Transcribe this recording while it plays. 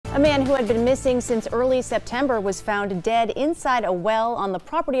A man who had been missing since early September was found dead inside a well on the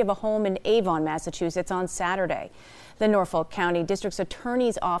property of a home in Avon, Massachusetts on Saturday. The Norfolk County District's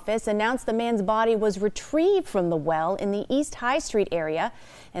Attorney's Office announced the man's body was retrieved from the well in the East High Street area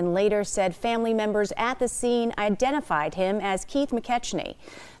and later said family members at the scene identified him as Keith McKechnie.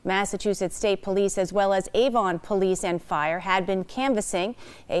 Massachusetts State Police as well as Avon Police and Fire had been canvassing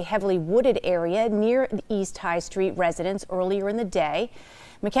a heavily wooded area near the East High Street residence earlier in the day.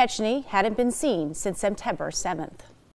 McKechnie hadn't been seen since September 7th.